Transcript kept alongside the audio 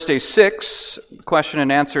Day 6, question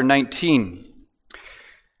and answer 19.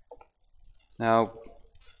 Now,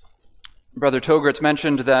 Brother Togritz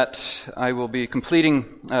mentioned that I will be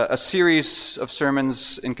completing a series of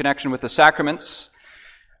sermons in connection with the sacraments.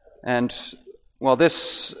 And while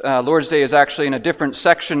this Lord's Day is actually in a different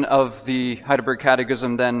section of the Heidelberg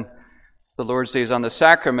Catechism than the Lord's Days on the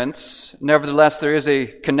sacraments, nevertheless there is a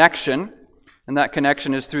connection, and that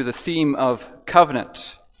connection is through the theme of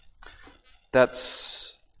covenant.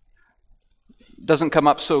 Doesn't come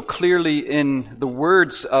up so clearly in the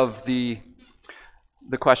words of the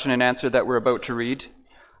question and answer that we're about to read,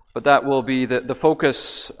 but that will be the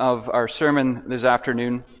focus of our sermon this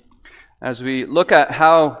afternoon as we look at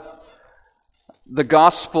how the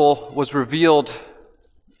gospel was revealed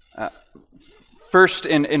first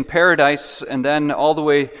in paradise and then all the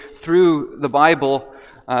way through the Bible,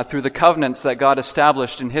 through the covenants that God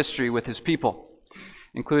established in history with his people,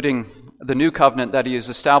 including the new covenant that he has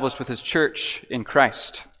established with his church in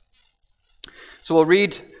Christ. So we'll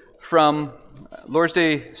read from Lord's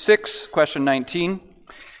Day 6, question 19,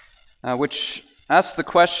 which asks the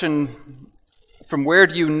question, from where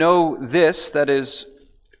do you know this, that is,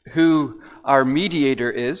 who our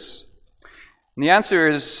mediator is? And the answer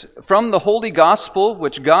is, from the Holy Gospel,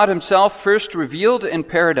 which God himself first revealed in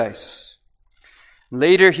paradise.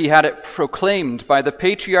 Later he had it proclaimed by the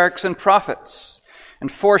patriarchs and prophets,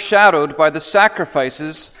 and foreshadowed by the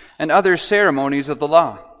sacrifices and other ceremonies of the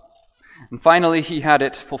law. And finally, he had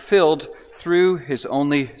it fulfilled through his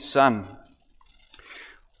only Son.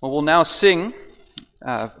 Well, we'll now sing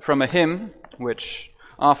from a hymn, which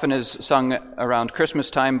often is sung around Christmas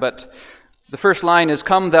time, but the first line is,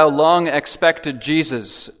 "Come thou long expected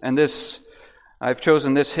Jesus." And I've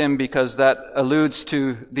chosen this hymn because that alludes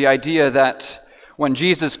to the idea that when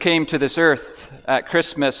Jesus came to this earth at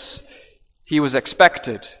Christmas, he was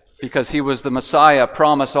expected because he was the Messiah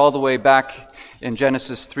promised all the way back in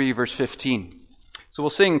Genesis 3, verse 15. So we'll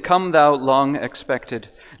sing, "Come thou long expected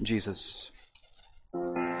Jesus."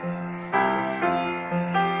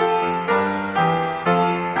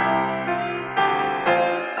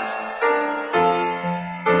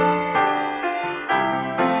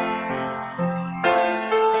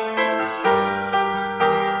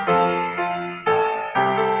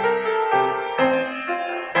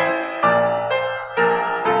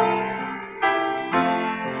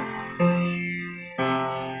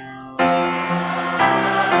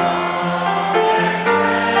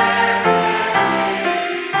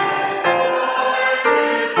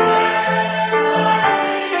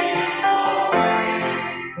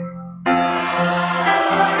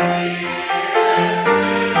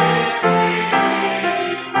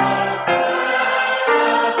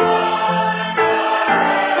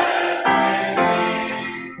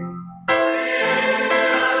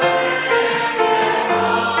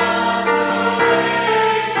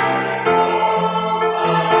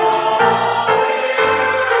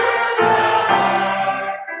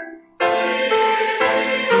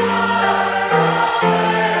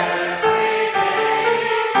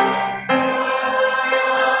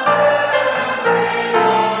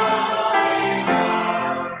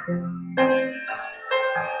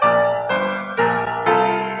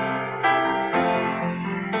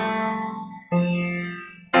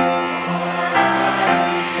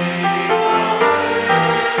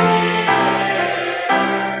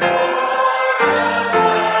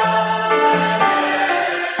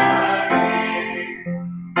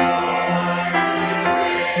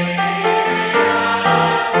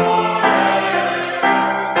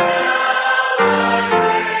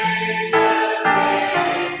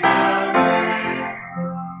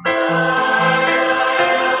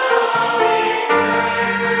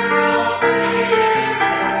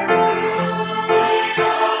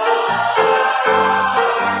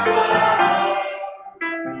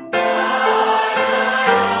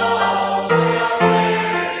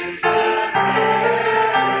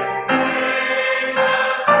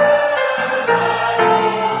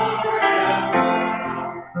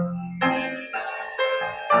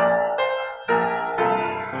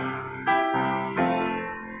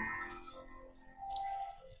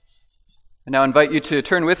 I now invite you to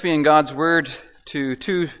turn with me in God's Word to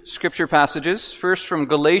two scripture passages. First from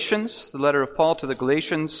Galatians, the letter of Paul to the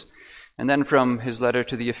Galatians, and then from his letter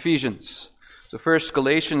to the Ephesians. So first,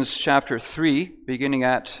 Galatians chapter 3, beginning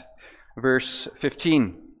at verse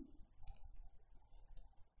 15.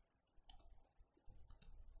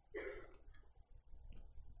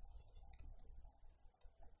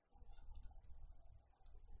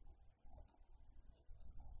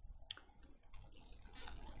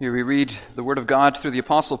 Here we read the word of God through the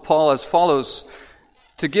Apostle Paul as follows.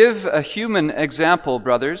 To give a human example,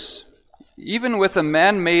 brothers, even with a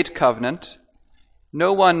man-made covenant,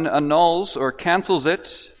 no one annuls or cancels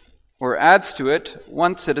it or adds to it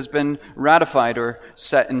once it has been ratified or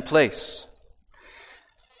set in place.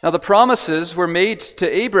 Now the promises were made to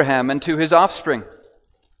Abraham and to his offspring.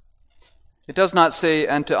 It does not say,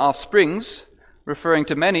 and to offsprings, referring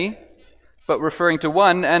to many, but referring to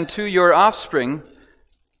one, and to your offspring,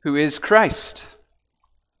 who is Christ.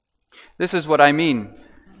 This is what I mean.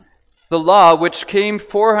 The law, which came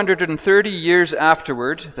 430 years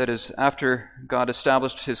afterward, that is, after God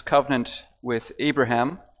established his covenant with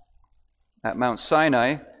Abraham at Mount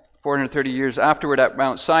Sinai, 430 years afterward at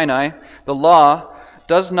Mount Sinai, the law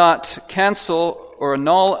does not cancel or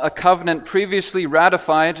annul a covenant previously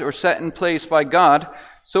ratified or set in place by God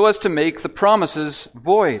so as to make the promises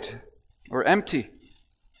void or empty.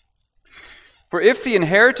 For if the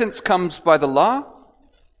inheritance comes by the law,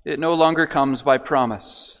 it no longer comes by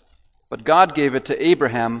promise. But God gave it to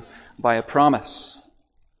Abraham by a promise.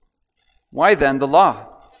 Why then the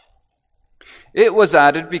law? It was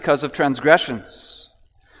added because of transgressions,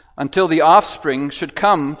 until the offspring should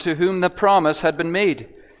come to whom the promise had been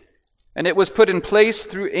made. And it was put in place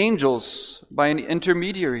through angels by an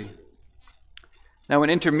intermediary. Now an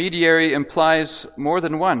intermediary implies more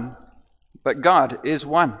than one, but God is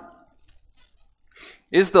one.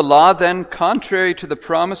 Is the law then contrary to the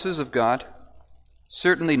promises of God?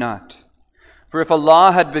 Certainly not. For if a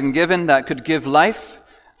law had been given that could give life,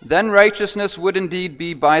 then righteousness would indeed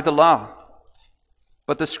be by the law.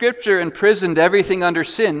 But the Scripture imprisoned everything under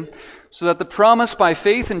sin, so that the promise by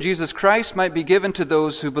faith in Jesus Christ might be given to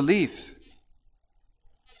those who believe.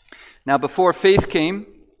 Now before faith came,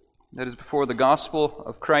 that is before the gospel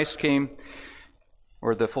of Christ came,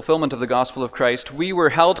 or the fulfillment of the gospel of Christ, we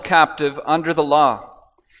were held captive under the law,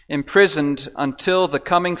 imprisoned until the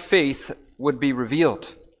coming faith would be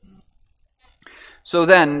revealed. So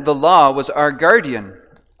then the law was our guardian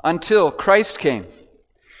until Christ came,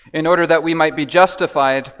 in order that we might be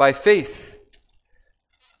justified by faith.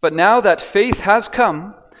 But now that faith has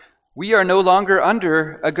come, we are no longer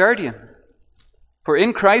under a guardian. For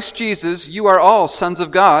in Christ Jesus you are all sons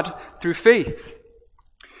of God through faith.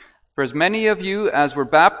 For as many of you as were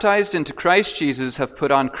baptized into Christ Jesus have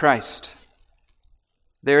put on Christ.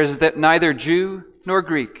 There is neither Jew nor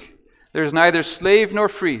Greek. There is neither slave nor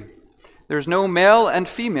free. There is no male and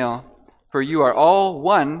female, for you are all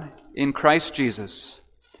one in Christ Jesus.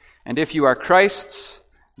 And if you are Christ's,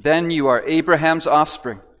 then you are Abraham's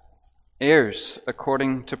offspring, heirs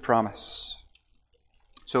according to promise.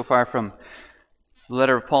 So far from the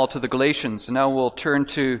letter of Paul to the Galatians. And now we'll turn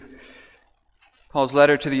to Paul's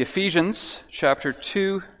letter to the Ephesians, chapter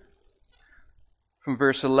 2, from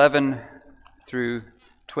verse 11 through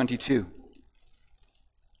 22.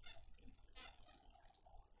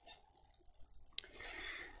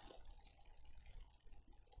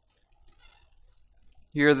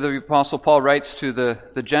 Here the Apostle Paul writes to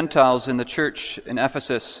the Gentiles in the church in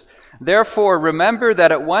Ephesus, "Therefore remember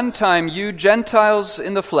that at one time you Gentiles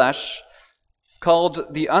in the flesh,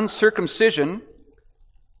 called the uncircumcision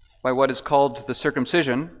by what is called the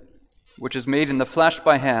circumcision, which is made in the flesh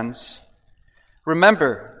by hands,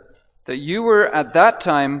 remember that you were at that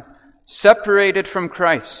time separated from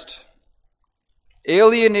Christ,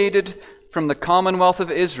 alienated from the commonwealth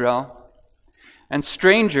of Israel, and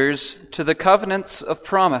strangers to the covenants of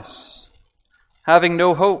promise, having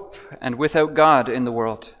no hope and without God in the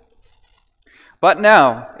world. But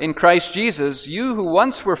now, in Christ Jesus, you who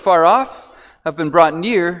once were far off have been brought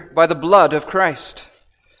near by the blood of Christ.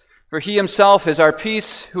 For he himself is our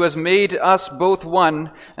peace, who has made us both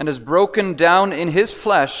one and has broken down in his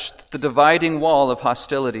flesh the dividing wall of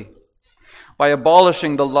hostility, by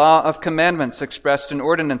abolishing the law of commandments expressed in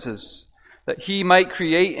ordinances, that he might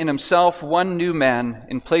create in himself one new man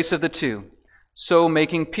in place of the two, so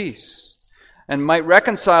making peace, and might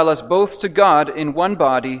reconcile us both to God in one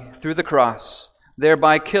body through the cross,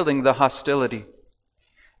 thereby killing the hostility.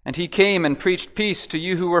 And he came and preached peace to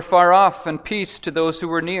you who were far off, and peace to those who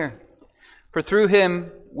were near. For through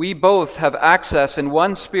him we both have access in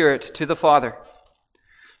one Spirit to the Father.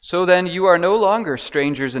 So then you are no longer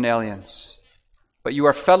strangers and aliens, but you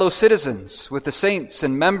are fellow citizens with the saints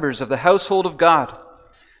and members of the household of God,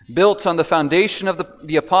 built on the foundation of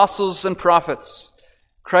the apostles and prophets,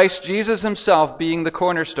 Christ Jesus himself being the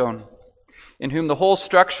cornerstone, in whom the whole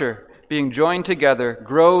structure, being joined together,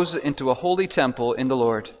 grows into a holy temple in the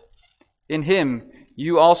Lord. In him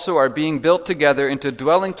you also are being built together into a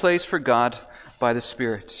dwelling place for God by the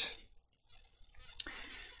Spirit."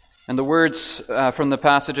 And the words from the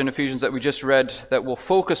passage in Ephesians that we just read that we'll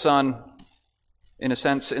focus on, in a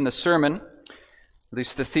sense, in the sermon, At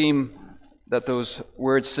least the theme that those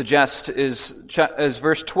words suggest is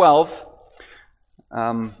verse 12,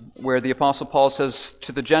 where the Apostle Paul says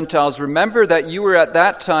to the Gentiles, "Remember that you were at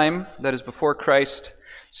that time," that is before Christ,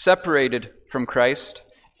 "separated from Christ,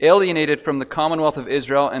 alienated from the commonwealth of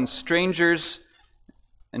Israel, and strangers,"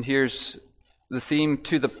 and here's the theme,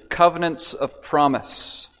 "to the covenants of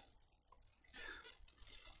promise."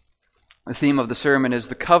 The theme of the sermon is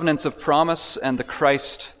the covenants of promise and the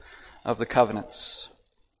Christ of the covenants.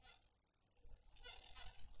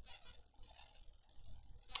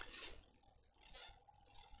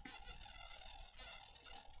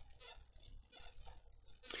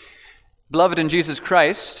 Beloved in Jesus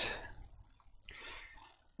Christ,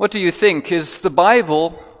 what do you think? Is the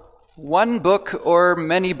Bible one book or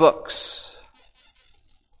many books?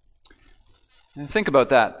 And think about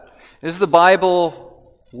that. Is the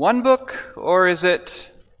Bible one book or is it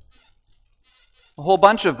a whole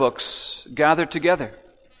bunch of books gathered together?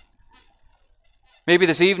 Maybe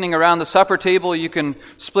this evening around the supper table you can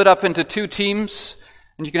split up into two teams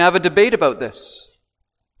and you can have a debate about this.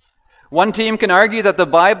 One team can argue that the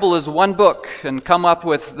Bible is one book and come up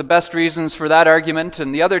with the best reasons for that argument,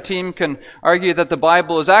 and the other team can argue that the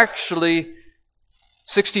Bible is actually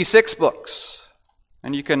 66 books,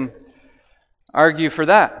 and you can argue for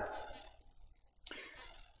that.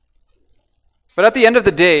 But at the end of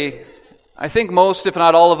the day, I think most, if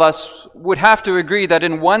not all of us, would have to agree that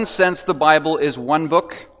in one sense the Bible is one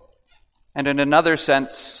book, and in another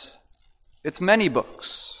sense it's many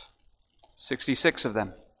books, 66 of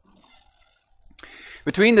them.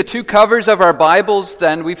 Between the two covers of our Bibles,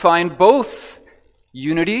 then, we find both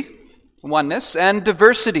unity, oneness, and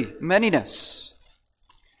diversity, manyness.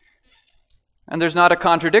 And there's not a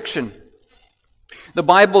contradiction. The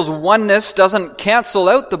Bible's oneness doesn't cancel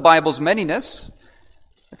out the Bible's manyness.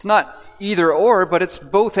 It's not either or, but it's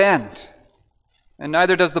both and. And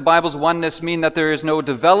neither does the Bible's oneness mean that there is no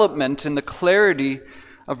development in the clarity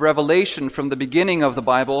of revelation from the beginning of the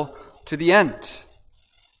Bible to the end.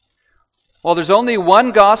 While there's only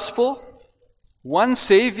one gospel, one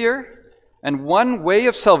Savior, and one way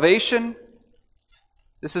of salvation,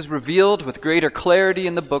 this is revealed with greater clarity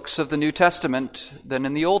in the books of the New Testament than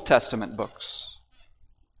in the Old Testament books.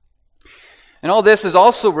 And all this is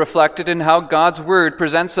also reflected in how God's Word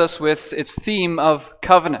presents us with its theme of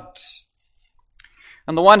covenant.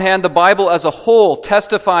 On the one hand, the Bible as a whole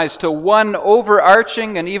testifies to one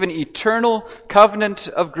overarching and even eternal covenant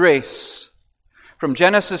of grace, from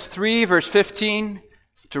Genesis 3, verse 15,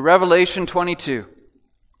 to Revelation 22.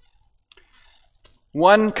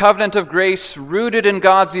 One covenant of grace rooted in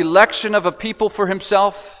God's election of a people for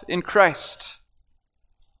himself in Christ.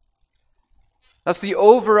 That's the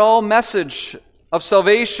overall message of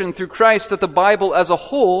salvation through Christ that the Bible as a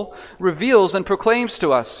whole reveals and proclaims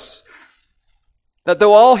to us. That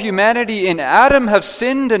though all humanity in Adam have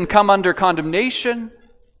sinned and come under condemnation,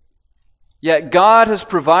 yet God has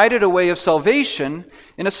provided a way of salvation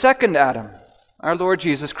in a second Adam, our Lord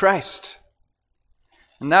Jesus Christ.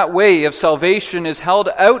 And that way of salvation is held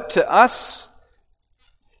out to us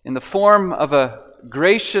in the form of a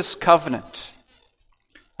gracious covenant,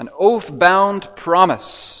 an oath-bound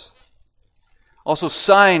promise, also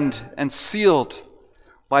signed and sealed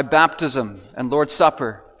by baptism and Lord's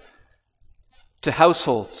Supper to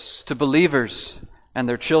households, to believers and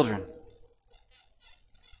their children.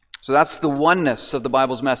 So that's the oneness of the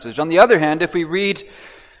Bible's message. On the other hand, if we read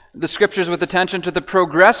the Scriptures with attention to the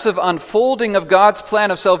progressive unfolding of God's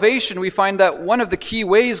plan of salvation, we find that one of the key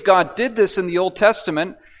ways God did this in the Old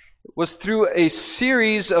Testament was through a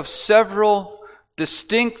series of several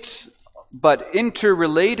distinct but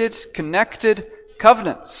interrelated, connected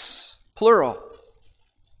covenants, plural,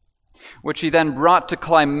 which he then brought to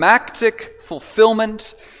climactic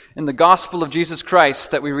fulfillment in the gospel of Jesus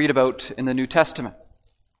Christ that we read about in the New Testament.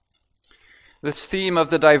 This theme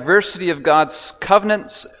of the diversity of God's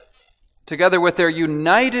covenants, together with their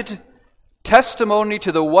united testimony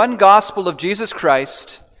to the one gospel of Jesus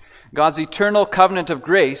Christ, God's eternal covenant of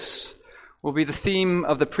grace, will be the theme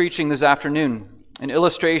of the preaching this afternoon, an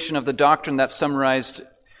illustration of the doctrine that's summarized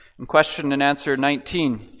in question and answer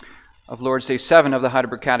 19 of Lord's Day 7 of the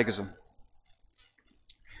Heidelberg Catechism.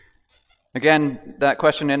 Again, that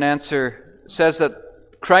question and answer says that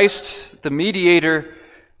Christ, the mediator,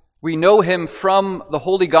 we know him from the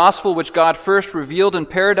holy gospel which God first revealed in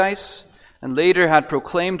paradise and later had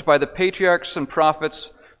proclaimed by the patriarchs and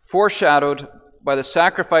prophets, foreshadowed by the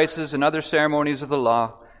sacrifices and other ceremonies of the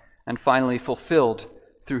law, and finally fulfilled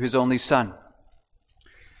through his only Son.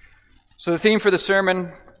 So the theme for the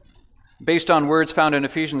sermon, based on words found in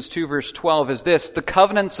Ephesians 2 verse 12, is this: the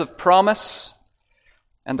covenants of promise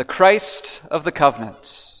and the Christ of the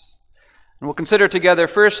covenant. And we'll consider together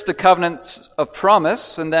first the covenants of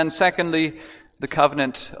promise, and then secondly, the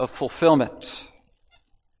covenant of fulfillment.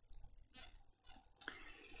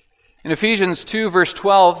 In Ephesians 2, verse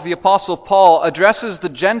 12, the Apostle Paul addresses the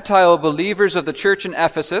Gentile believers of the church in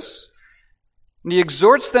Ephesus, and he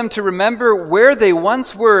exhorts them to remember where they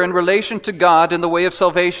once were in relation to God in the way of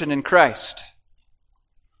salvation in Christ.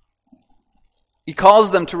 He calls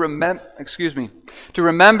them to remember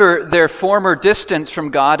their former distance from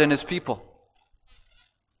God and His people.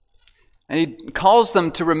 And he calls them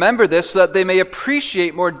to remember this so that they may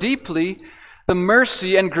appreciate more deeply the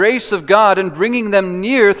mercy and grace of God in bringing them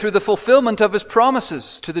near through the fulfillment of His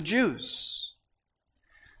promises to the Jews.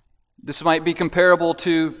 This might be comparable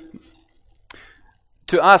to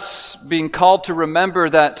us being called to remember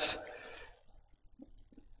that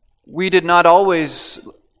we did not always,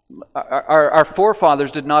 our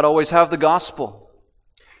forefathers did not always have the gospel.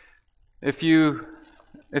 If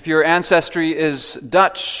your ancestry is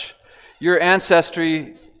Dutch, your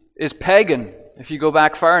ancestry is pagan if you go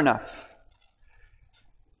back far enough.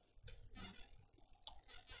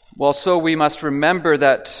 Well, so we must remember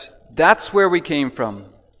that that's where we came from,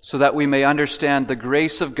 so that we may understand the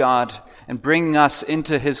grace of God and bringing us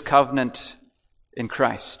into His covenant in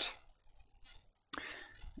Christ.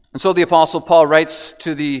 And so the Apostle Paul writes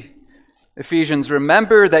to the Ephesians,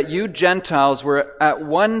 "Remember that you Gentiles were at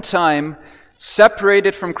one time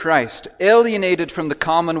separated from Christ, alienated from the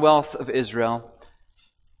commonwealth of Israel,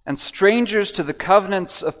 and strangers to the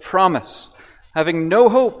covenants of promise, having no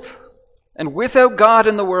hope and without God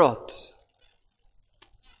in the world.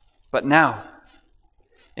 But now,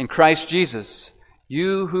 in Christ Jesus,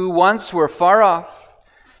 you who once were far off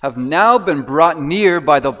have now been brought near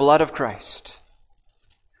by the blood of Christ."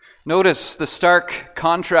 Notice the stark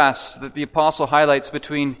contrast that the apostle highlights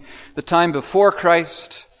between the time before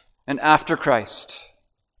Christ and after Christ.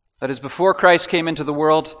 That is, before Christ came into the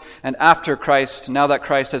world, and after Christ, now that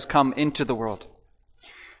Christ has come into the world.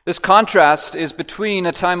 This contrast is between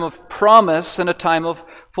a time of promise and a time of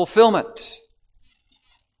fulfillment.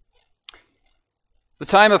 The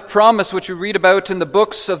time of promise, which we read about in the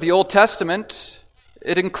books of the Old Testament,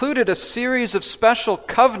 it included a series of special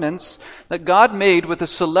covenants that God made with a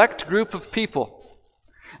select group of people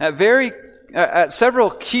at several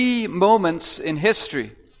key moments in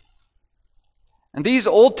history. And these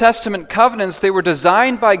Old Testament covenants, they were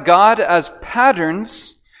designed by God as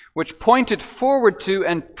patterns which pointed forward to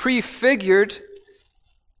and prefigured,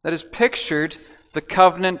 that is, pictured, the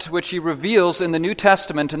covenant which He reveals in the New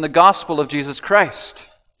Testament in the gospel of Jesus Christ.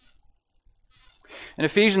 In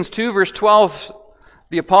Ephesians 2, verse 12,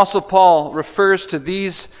 the Apostle Paul refers to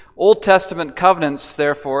these Old Testament covenants,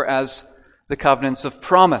 therefore, as the covenants of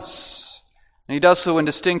promise. And he does so in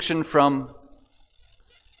distinction from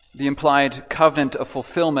the implied covenant of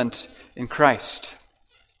fulfillment in Christ.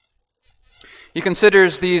 He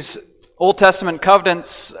considers these Old Testament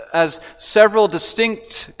covenants as several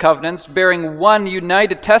distinct covenants bearing one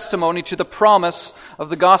united testimony to the promise of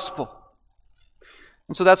the gospel.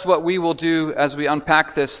 And so that's what we will do as we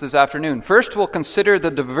unpack this afternoon. First, we'll consider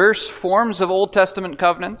the diverse forms of Old Testament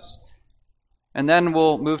covenants, and then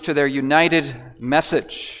we'll move to their united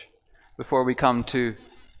message before we come to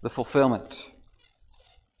the fulfillment.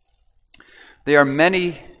 They are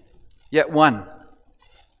many, yet one.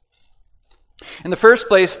 In the first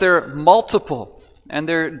place, they're multiple and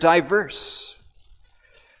they're diverse.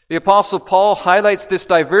 The Apostle Paul highlights this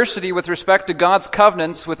diversity with respect to God's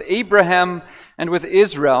covenants with Abraham and with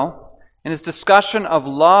Israel in his discussion of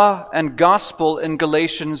law and gospel in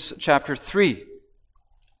Galatians chapter 3.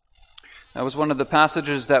 That was one of the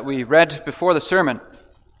passages that we read before the sermon.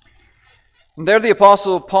 And there the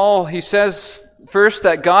Apostle Paul, he says first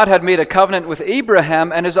that God had made a covenant with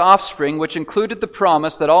Abraham and his offspring, which included the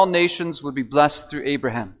promise that all nations would be blessed through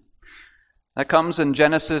Abraham. That comes in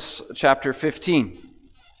Genesis chapter 15.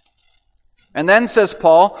 And then, says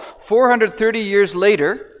Paul, 430 years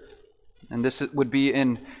later, and this would be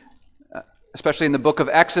especially in the book of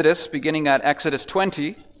Exodus, beginning at Exodus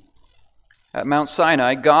 20, at Mount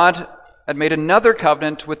Sinai, God had made another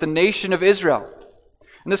covenant with the nation of Israel.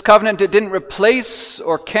 And this covenant, it didn't replace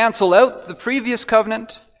or cancel out the previous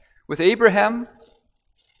covenant with Abraham,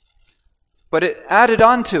 but it added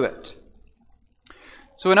on to it.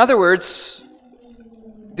 So in other words,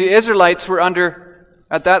 the Israelites were under,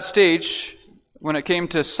 at that stage, when it came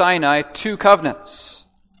to Sinai, two covenants.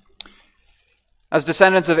 As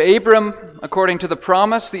descendants of Abram, according to the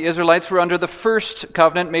promise, the Israelites were under the first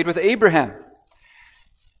covenant made with Abraham.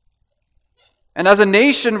 And as a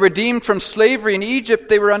nation redeemed from slavery in Egypt,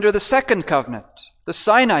 they were under the second covenant, the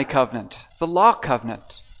Sinai covenant, the law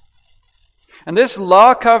covenant. And this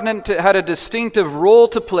law covenant had a distinctive role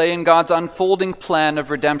to play in God's unfolding plan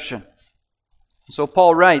of redemption. So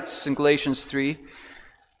Paul writes in Galatians 3,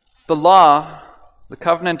 the law, the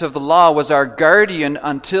covenant of the law, was our guardian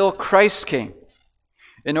until Christ came,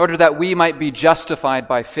 in order that we might be justified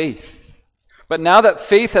by faith. But now that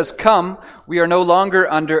faith has come, we are no longer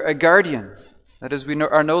under a guardian. That is, we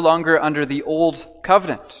are no longer under the old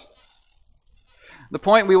covenant. The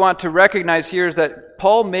point we want to recognize here is that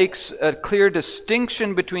Paul makes a clear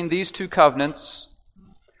distinction between these two covenants,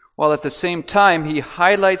 while at the same time he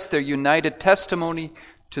highlights their united testimony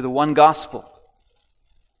to the one gospel.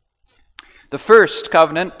 The first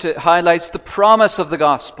covenant highlights the promise of the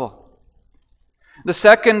gospel. The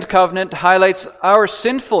second covenant highlights our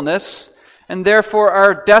sinfulness and therefore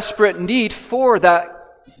our desperate need for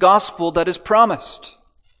that gospel that is promised.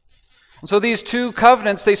 And so these two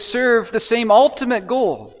covenants, they serve the same ultimate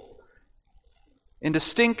goal in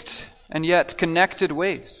distinct and yet connected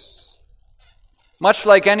ways. Much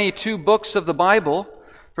like any two books of the Bible,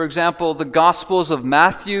 for example, the Gospels of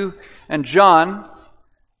Matthew and John,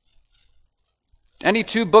 any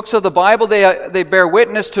two books of the Bible, they bear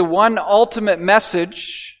witness to one ultimate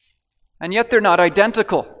message, and yet they're not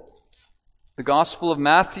identical. The Gospel of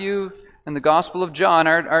Matthew and the Gospel of John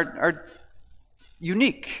are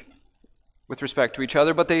unique with respect to each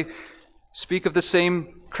other, but they speak of the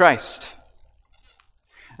same Christ.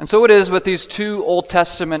 And so it is with these two Old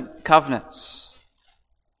Testament covenants.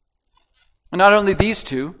 And not only these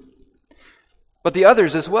two, but the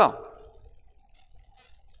others as well.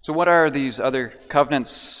 So what are these other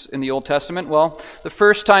covenants in the Old Testament? Well, the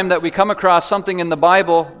first time that we come across something in the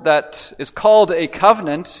Bible that is called a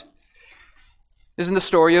covenant is in the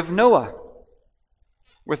story of Noah.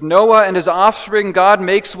 With Noah and his offspring, God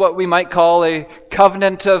makes what we might call a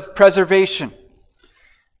covenant of preservation.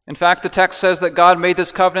 In fact, the text says that God made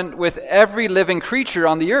this covenant with every living creature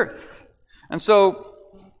on the earth. And so,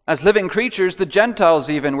 as living creatures, the Gentiles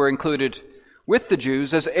even were included with the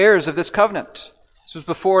Jews as heirs of this covenant. This was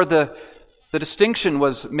before the distinction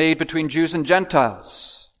was made between Jews and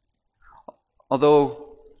Gentiles.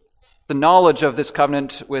 Although the knowledge of this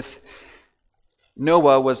covenant with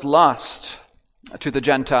Noah was lost to the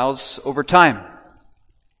Gentiles over time.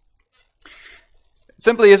 It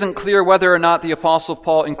simply isn't clear whether or not the Apostle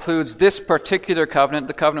Paul includes this particular covenant,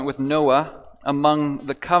 the covenant with Noah, among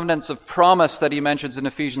the covenants of promise that he mentions in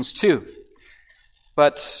Ephesians 2.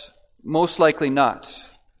 But most likely not.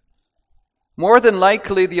 More than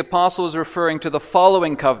likely, the apostle is referring to the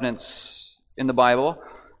following covenants in the Bible,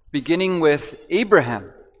 beginning with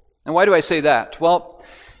Abraham. And why do I say that? Well,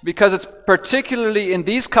 because it's particularly in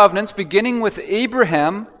these covenants, beginning with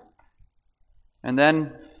Abraham, and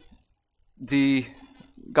then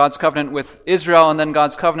God's covenant with Israel, and then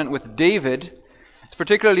God's covenant with David. It's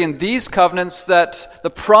particularly in these covenants that the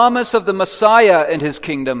promise of the Messiah and his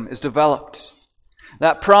kingdom is developed.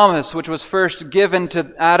 That promise which was first given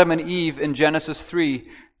to Adam and Eve in Genesis 3,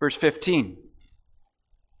 verse 15.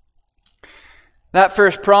 That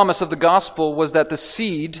first promise of the gospel was that the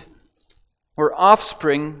seed or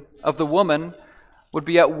offspring of the woman would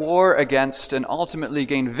be at war against and ultimately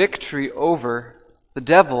gain victory over the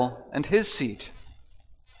devil and his seed.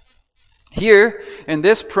 Here, in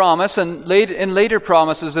this promise, and in later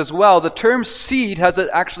promises as well, the term seed has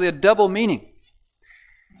actually a double meaning.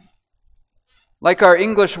 Like our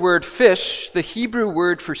English word fish, the Hebrew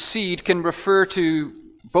word for seed can refer to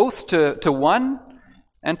both to one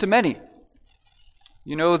and to many.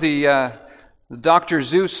 You know the Dr.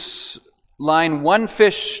 Seuss line, one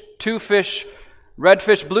fish, two fish, red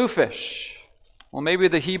fish, blue fish. Well, maybe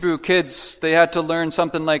the Hebrew kids, they had to learn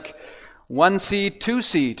something like one seed, two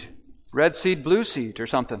seed, red seed, blue seed, or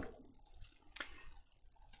something.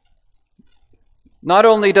 Not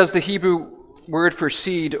only does the Hebrew word for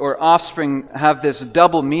seed or offspring have this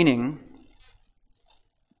double meaning,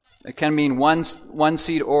 it can mean one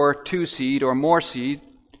seed or two seed or more seed,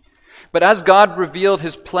 but as God revealed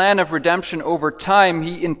his plan of redemption over time,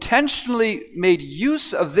 he intentionally made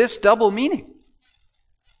use of this double meaning.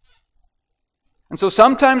 And so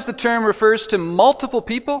sometimes the term refers to multiple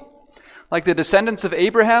people, like the descendants of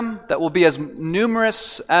Abraham, that will be as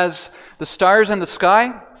numerous as the stars in the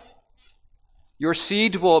sky. Your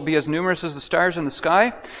seed will be as numerous as the stars in the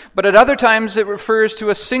sky. But at other times it refers to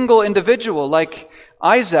a single individual, like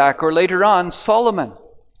Isaac, or later on, Solomon.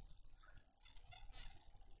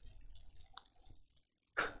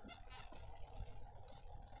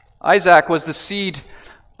 Isaac was the seed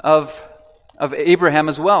of Abraham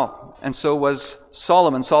as well, and so was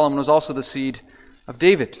Solomon. Solomon was also the seed of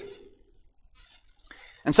David.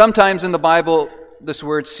 And sometimes in the Bible, this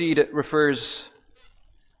word seed, it refers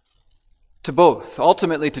to both,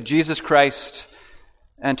 ultimately to Jesus Christ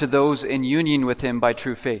and to those in union with him by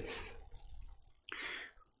true faith.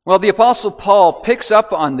 Well, the Apostle Paul picks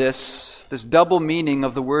up on this double meaning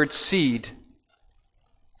of the word seed,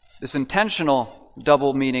 this intentional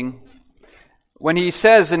double meaning, when he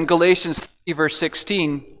says in Galatians 3, verse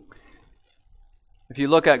 16, if you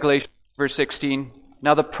look at Galatians verse 16,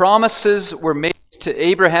 now the promises were made to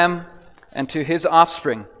Abraham and to his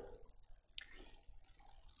offspring.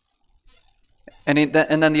 And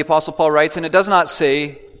then the Apostle Paul writes, and it does not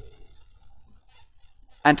say,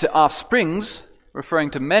 and to offsprings,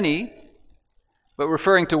 referring to many, but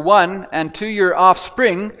referring to one, and to your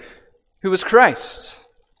offspring, who is Christ.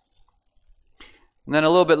 And then a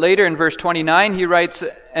little bit later in verse 29, he writes,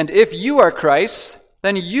 and if you are Christ,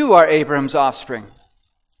 then you are Abraham's offspring.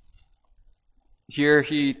 Here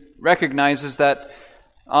he recognizes that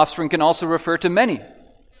offspring can also refer to many.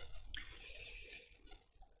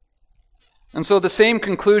 And so the same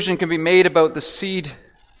conclusion can be made about the seed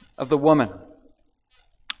of the woman.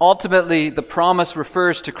 Ultimately, the promise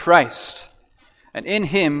refers to Christ, and in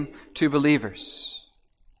him to believers.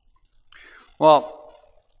 Well,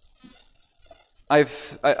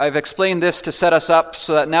 I've explained this to set us up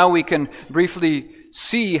so that now we can briefly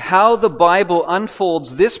see how the Bible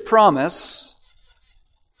unfolds this promise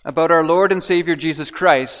about our Lord and Savior Jesus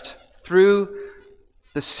Christ through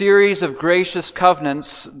the series of gracious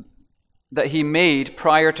covenants that he made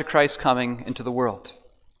prior to Christ's coming into the world.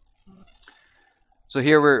 So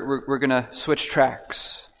here we're going to switch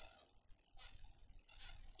tracks.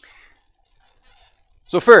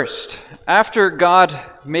 So first, after God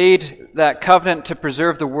made that covenant to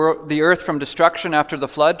preserve the earth from destruction after the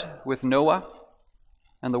flood with Noah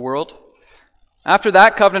and the world, after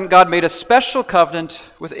that covenant, God made a special covenant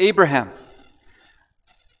with Abraham.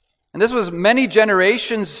 And this was many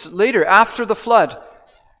generations later, after the flood.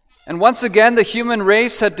 And once again, the human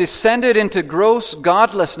race had descended into gross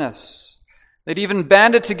godlessness. They'd even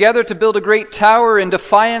banded together to build a great tower in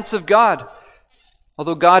defiance of God,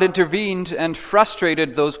 although God intervened and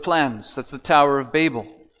frustrated those plans. That's the Tower of Babel.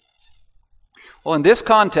 Well, in this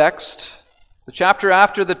context, the chapter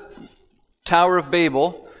after the Tower of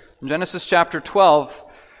Babel, in Genesis chapter 12,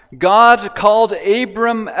 God called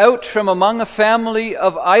Abram out from among a family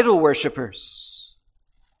of idol worshippers.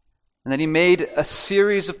 And then he made a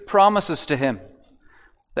series of promises to him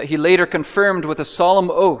that he later confirmed with a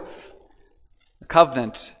solemn oath, a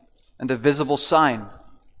covenant, and a visible sign,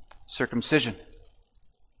 circumcision.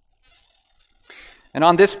 And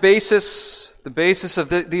on this basis, the basis of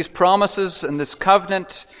these promises and this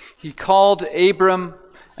covenant, he called Abram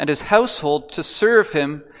and his household to serve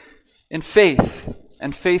him in faith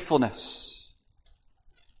and faithfulness.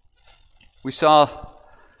 We saw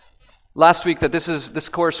last week that this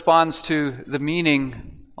corresponds to the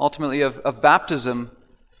meaning, ultimately, of baptism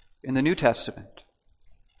in the New Testament.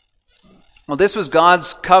 Well, this was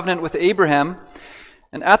God's covenant with Abraham,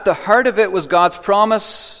 and at the heart of it was God's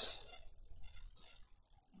promise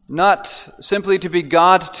not simply to be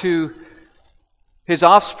God to his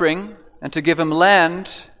offspring and to give him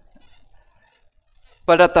land,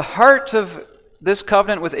 but at the heart of this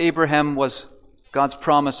covenant with Abraham was God's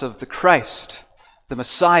promise of the Christ, the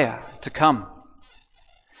Messiah, to come.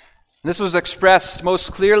 And this was expressed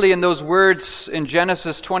most clearly in those words in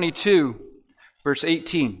Genesis 22, verse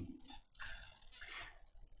 18.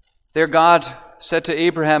 There God said to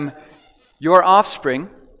Abraham, your offspring,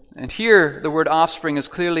 and here the word offspring is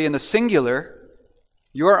clearly in the singular,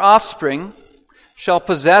 your offspring shall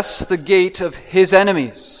possess the gate of his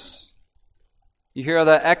enemies. You hear how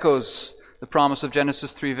that echoes the promise of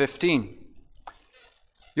Genesis 3:15.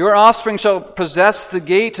 Your offspring shall possess the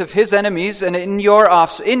gate of his enemies, and in your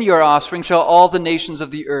offspring shall all the nations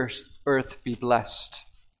of the earth be blessed.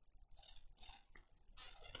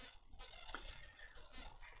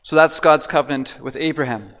 So that's God's covenant with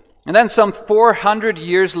Abraham. And then some 400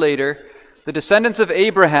 years later, the descendants of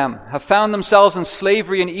Abraham have found themselves in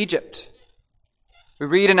slavery in Egypt. We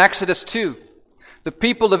read in Exodus 2, the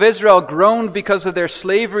people of Israel groaned because of their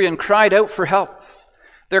slavery and cried out for help.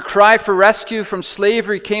 Their cry for rescue from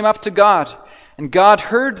slavery came up to God, and God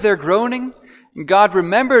heard their groaning, and God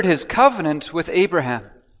remembered his covenant with Abraham.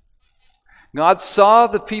 God saw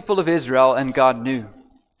the people of Israel, and God knew.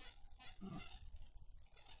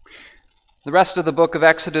 The rest of the book of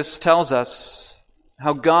Exodus tells us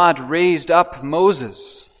how God raised up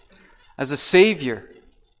Moses as a savior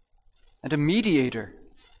and a mediator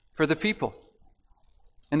for the people.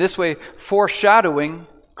 In this way, foreshadowing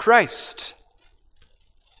Christ.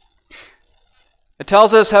 It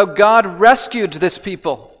tells us how God rescued this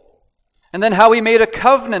people And then how he made a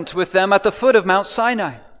covenant with them at the foot of Mount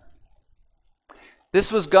Sinai.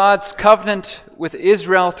 This was God's covenant with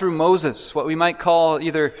Israel through Moses, what we might call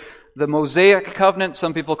either the Mosaic covenant,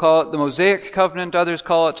 some people call it the Mosaic covenant, others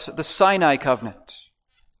call it the Sinai covenant.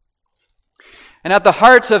 And at the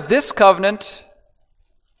heart of this covenant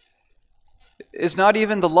is not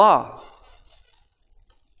even the law.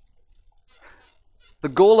 The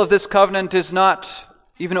goal of this covenant is not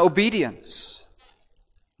even obedience.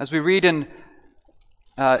 As we read in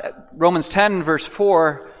Romans 10, verse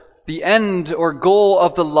 4, the end or goal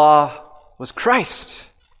of the law was Christ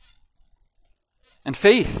and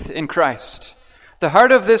faith in Christ. The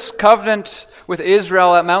heart of this covenant with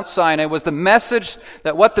Israel at Mount Sinai was the message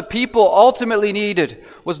that what the people ultimately needed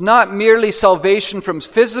was not merely salvation from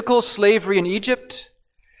physical slavery in Egypt,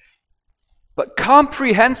 but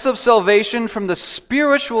comprehensive salvation from the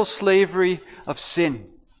spiritual slavery of sin.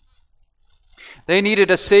 They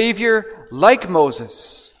needed a Savior like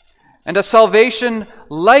Moses and a salvation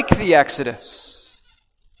like the Exodus,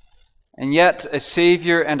 and yet a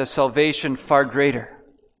Savior and a salvation far greater.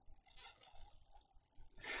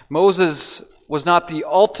 Moses was not the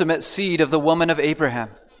ultimate seed of the woman of Abraham.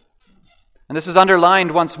 And this is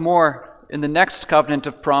underlined once more in the next covenant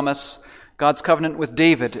of promise, God's covenant with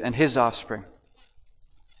David and his offspring.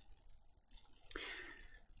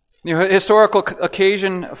 The historical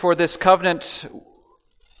occasion for this covenant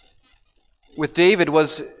with David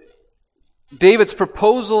was David's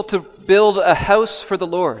proposal to build a house for the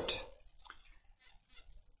Lord,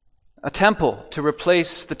 a temple to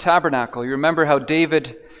replace the tabernacle. You remember how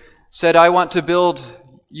David said, "I want to build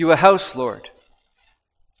you a house, Lord."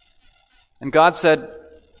 And God said,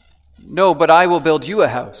 "No, but I will build you a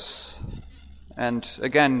house." And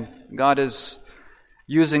again, God is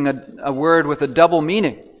using a word with a double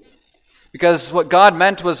meaning. Because what God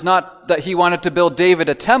meant was not that he wanted to build David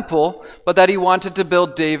a temple, but that he wanted to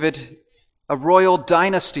build David a royal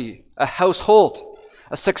dynasty, a household,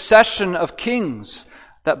 a succession of kings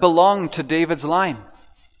that belonged to David's line.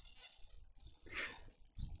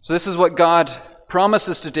 So this is what God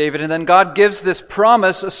promises to David, and then God gives this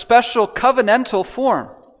promise a special covenantal form.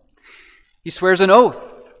 He swears an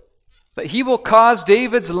oath that he will cause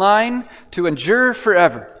David's line to endure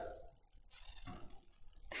forever.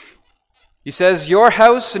 He says, "Your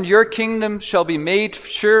house and your kingdom shall be made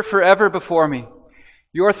sure forever before me.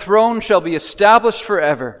 Your throne shall be established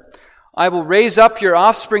forever. I will raise up your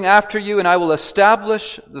offspring after you, and I will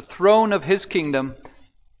establish the throne of his kingdom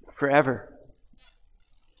forever."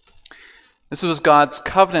 This was God's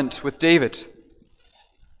covenant with David.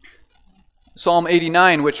 Psalm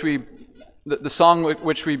 89, the song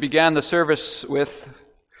which we began the service with,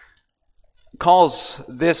 calls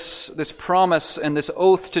this promise and this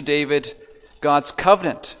oath to David God's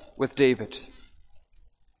covenant with David.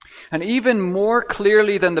 And even more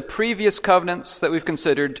clearly than the previous covenants that we've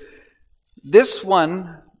considered, this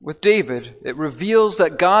one with David, it reveals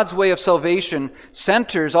that God's way of salvation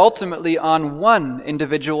centers ultimately on one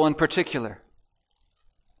individual in particular.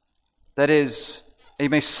 That is, a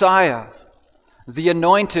Messiah, the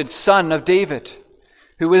anointed son of David,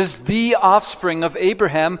 who is the offspring of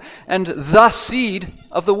Abraham and the seed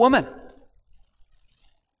of the woman.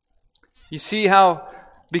 You see how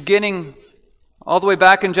beginning all the way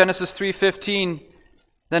back in Genesis 3:15,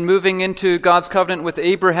 then moving into God's covenant with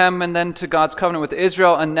Abraham and then to God's covenant with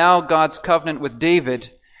Israel and now God's covenant with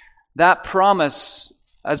David, that promise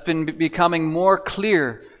has been becoming more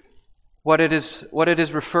clear what it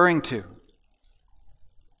is referring to.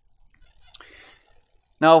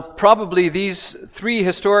 Now, probably these three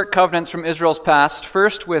historic covenants from Israel's past,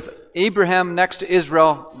 first with Abraham, next to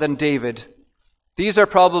Israel, then David, these are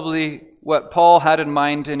probably what Paul had in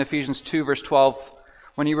mind in Ephesians 2, verse 12,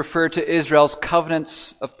 when he referred to Israel's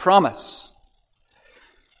covenants of promise.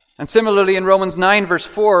 And similarly in Romans 9, verse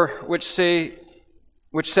 4, which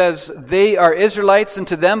says, "They are Israelites, and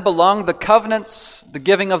to them belong the covenants, the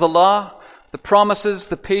giving of the law, the promises,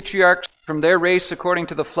 the patriarchs. From their race, according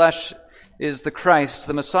to the flesh, is the Christ,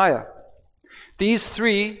 the Messiah." These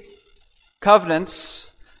three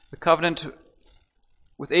covenants, the covenant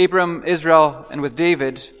with Abram, Israel, and with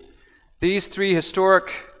David, these three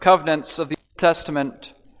historic covenants of the Old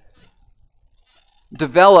Testament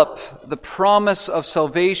develop the promise of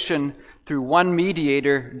salvation through one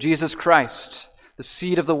mediator, Jesus Christ, the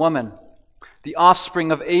seed of the woman, the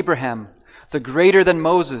offspring of Abraham, the greater than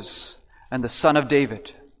Moses, and the son of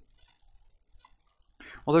David.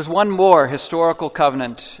 Well, there's one more historical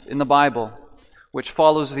covenant in the Bible which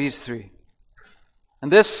follows these three.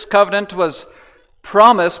 And this covenant was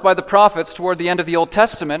promised by the prophets toward the end of the Old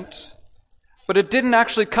Testament, but it didn't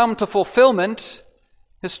actually come to fulfillment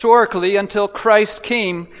historically until Christ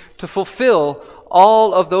came to fulfill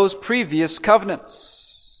all of those previous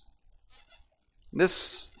covenants.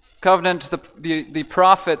 This covenant the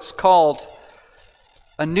prophets called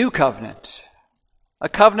a new covenant, a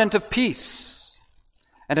covenant of peace,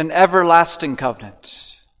 and an everlasting covenant.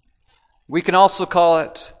 We can also call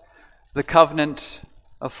it the covenant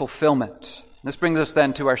of fulfillment. This brings us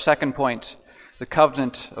then to our second point, the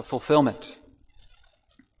covenant of fulfillment.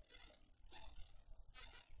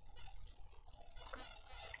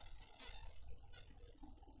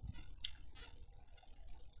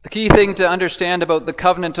 The key thing to understand about the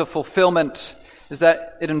covenant of fulfillment is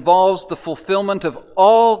that it involves the fulfillment of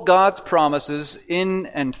all God's promises in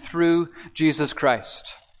and through Jesus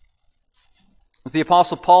Christ. As the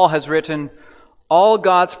Apostle Paul has written, all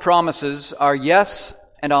God's promises are yes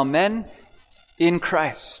and amen in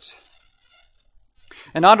Christ.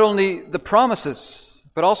 And not only the promises,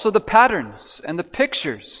 but also the patterns and the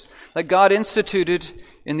pictures that God instituted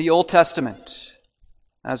in the Old Testament,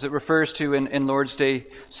 as it refers to in Lord's Day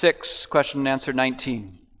 6, question and answer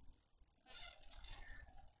 19.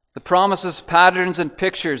 The promises, patterns, and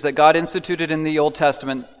pictures that God instituted in the Old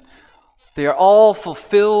Testament, they are all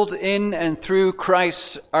fulfilled in and through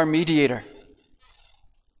Christ, our mediator.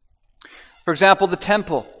 For example, the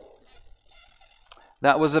temple.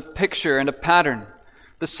 That was a picture and a pattern.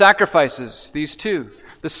 The sacrifices, these two.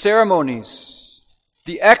 The ceremonies.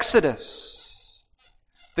 The Exodus.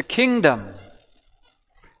 The kingdom.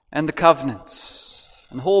 And the covenants.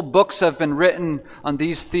 And whole books have been written on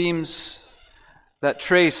these themes that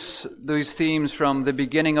trace these themes from the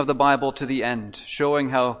beginning of the Bible to the end, showing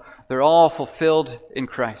how they're all fulfilled in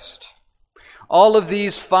Christ. All of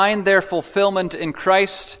these find their fulfillment in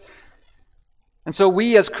Christ, and so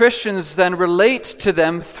we as Christians then relate to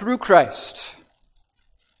them through Christ.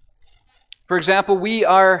 For example, we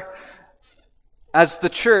are, as the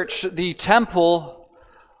church, the temple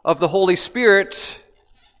of the Holy Spirit,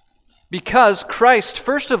 because Christ,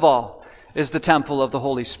 first of all, is the temple of the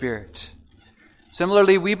Holy Spirit.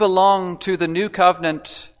 Similarly, we belong to the new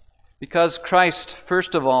covenant because Christ,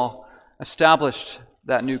 first of all, established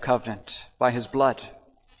that new covenant by his blood.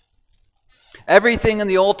 Everything in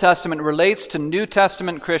the Old Testament relates to New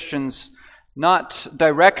Testament Christians, not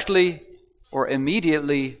directly or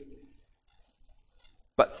immediately,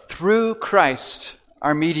 but through Christ,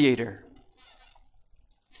 our mediator.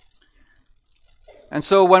 And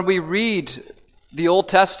so when we read the Old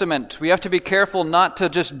Testament, we have to be careful not to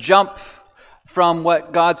just jump from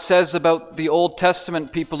what God says about the Old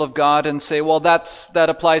Testament people of God and say, well, that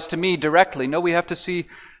applies to me directly. No, we have to see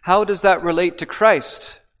how does that relate to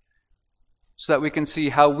Christ so that we can see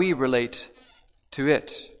how we relate to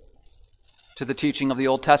it, to the teaching of the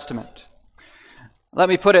Old Testament. Let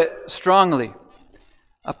me put it strongly.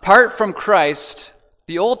 Apart from Christ,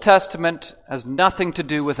 the Old Testament has nothing to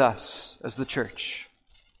do with us as the church,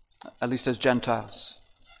 at least as Gentiles.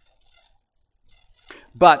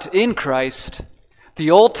 But in Christ,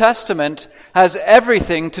 the Old Testament has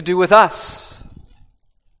everything to do with us.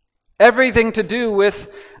 Everything to do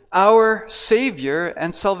with our Savior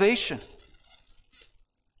and salvation.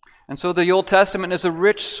 And so the Old Testament is a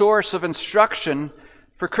rich source of instruction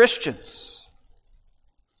for Christians,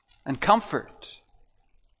 and comfort,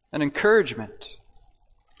 and encouragement.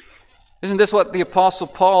 Isn't this what the Apostle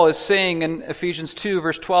Paul is saying in Ephesians 2,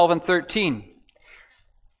 verse 12 and 13?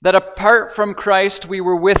 That apart from Christ we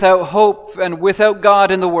were without hope and without God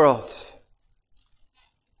in the world.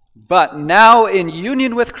 But now in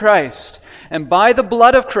union with Christ and by the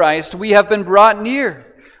blood of Christ we have been brought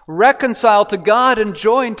near, reconciled to God and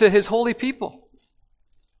joined to his holy people.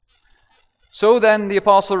 So then, the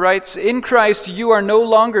apostle writes, in Christ you are no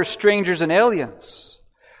longer strangers and aliens,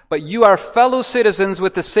 but you are fellow citizens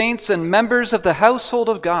with the saints and members of the household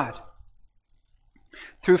of God.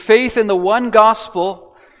 Through faith in the one gospel,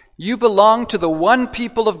 you belong to the one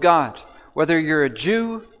people of God, whether you're a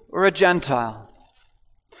Jew or a Gentile.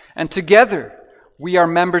 And together we are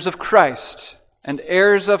members of Christ and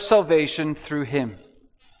heirs of salvation through him.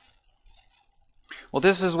 Well,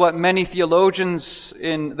 this is what many theologians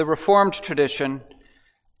in the Reformed tradition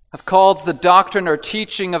have called the doctrine or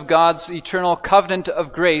teaching of God's eternal covenant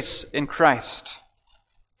of grace in Christ.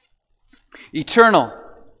 Eternal,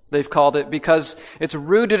 they've called it, because it's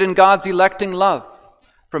rooted in God's electing love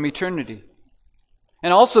from eternity.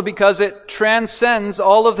 And also because it transcends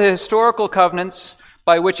all of the historical covenants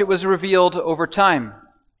by which it was revealed over time.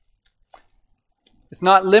 It's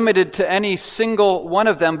not limited to any single one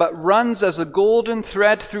of them, but runs as a golden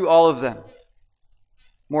thread through all of them.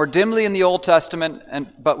 More dimly in the Old Testament,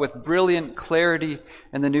 but with brilliant clarity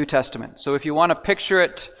in the New Testament. So if you want to picture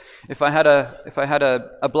it, If I had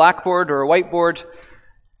a blackboard or a whiteboard,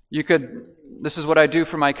 this is what I do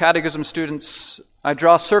for my catechism students. I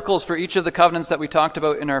draw circles for each of the covenants that we talked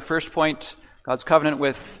about in our first point. God's covenant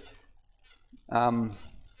with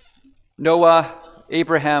Noah,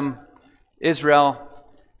 Abraham, Israel,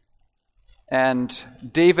 and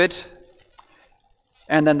David.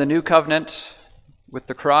 And then the new covenant with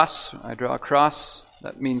the cross. I draw a cross.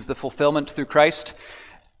 That means the fulfillment through Christ.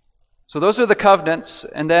 So those are the covenants.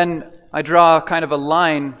 And then I draw kind of a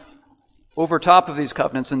line over top of these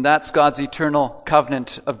covenants, and that's God's eternal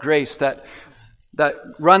covenant of grace that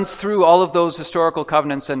runs through all of those historical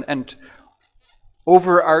covenants and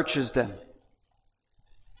overarches them,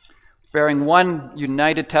 bearing one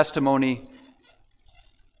united testimony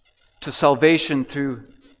to salvation through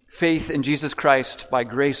faith in Jesus Christ by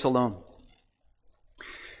grace alone.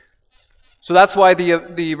 So that's why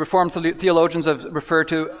the Reformed theologians have referred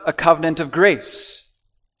to a covenant of grace.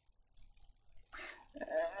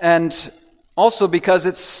 And also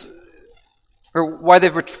because why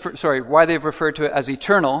they've referred to it as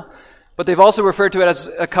eternal, but they've also referred to it as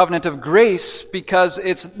a covenant of grace because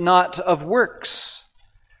it's not of works,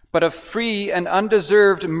 but of free and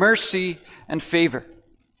undeserved mercy and favor.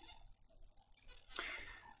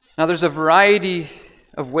 Now there's a variety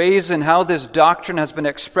of ways in how this doctrine has been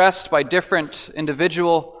expressed by different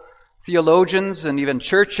individual theologians and even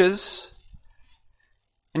churches.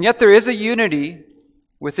 And yet there is a unity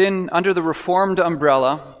under the Reformed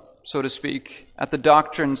umbrella, so to speak, at the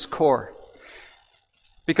doctrine's core.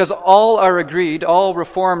 Because all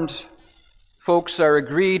Reformed folks are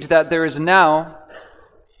agreed that there is now,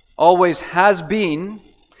 always has been,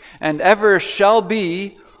 and ever shall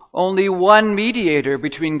be only one mediator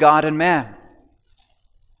between God and man.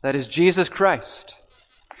 That is Jesus Christ.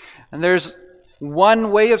 And there's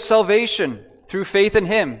one way of salvation through faith in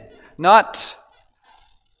Him, not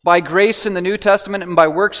by grace in the New Testament and by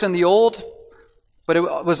works in the Old, but it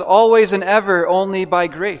was always and ever only by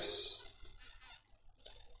grace.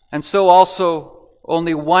 And so also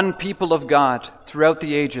only one people of God throughout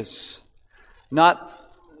the ages, not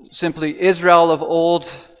simply Israel of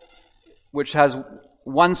old, which has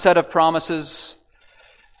one set of promises,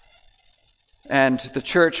 and the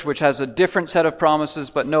church, which has a different set of promises,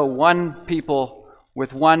 but no, one people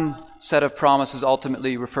with one set of promises,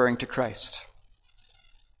 ultimately referring to Christ.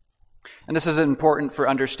 And this is important for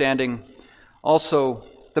understanding also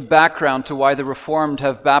the background to why the Reformed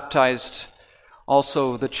have baptized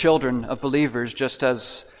also the children of believers, just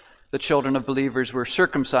as the children of believers were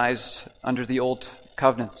circumcised under the old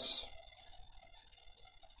covenants.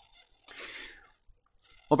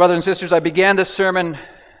 Well, brothers and sisters, I began this sermon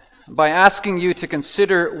by asking you to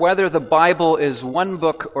consider whether the Bible is one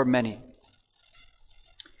book or many.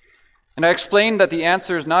 And I explained that the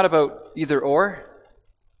answer is not about either or,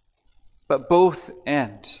 but both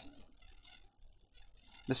and.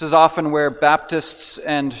 This is often where Baptists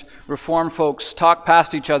and Reformed folks talk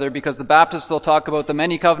past each other, because the Baptists will talk about the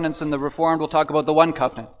many covenants and the Reformed will talk about the one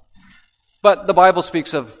covenant. But the Bible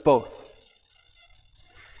speaks of both.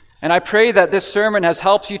 And I pray that this sermon has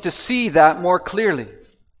helped you to see that more clearly,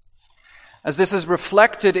 as this is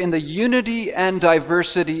reflected in the unity and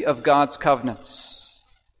diversity of God's covenants.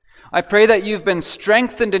 I pray that you've been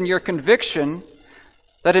strengthened in your conviction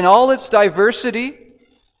that in all its diversity,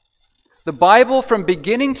 the Bible from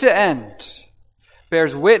beginning to end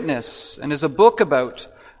bears witness and is a book about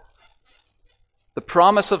the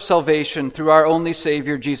promise of salvation through our only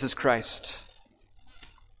Savior, Jesus Christ.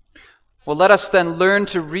 Well, let us then learn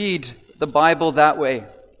to read the Bible that way,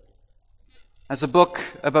 as a book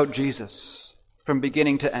about Jesus from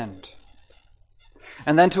beginning to end.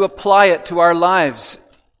 And then to apply it to our lives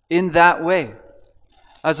in that way,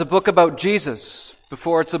 as a book about Jesus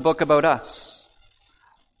before it's a book about us.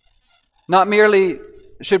 Not merely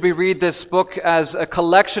should we read this book as a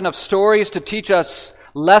collection of stories to teach us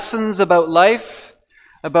lessons about life,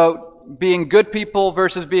 about being good people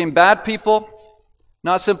versus being bad people,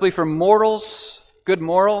 not simply for morals, good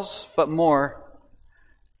morals, but more.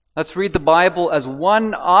 Let's read the Bible as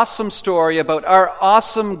one awesome story about our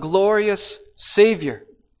awesome, glorious Savior,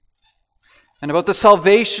 and about the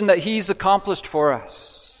salvation that He's accomplished for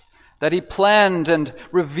us, that He planned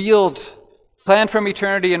from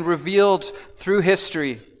eternity and revealed through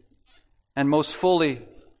history, and most fully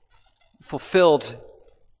fulfilled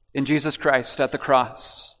in Jesus Christ at the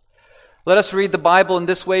cross. Let us read the Bible in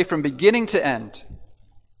this way from beginning to end,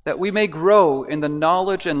 that we may grow in the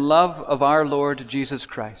knowledge and love of our Lord Jesus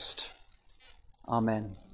Christ. Amen.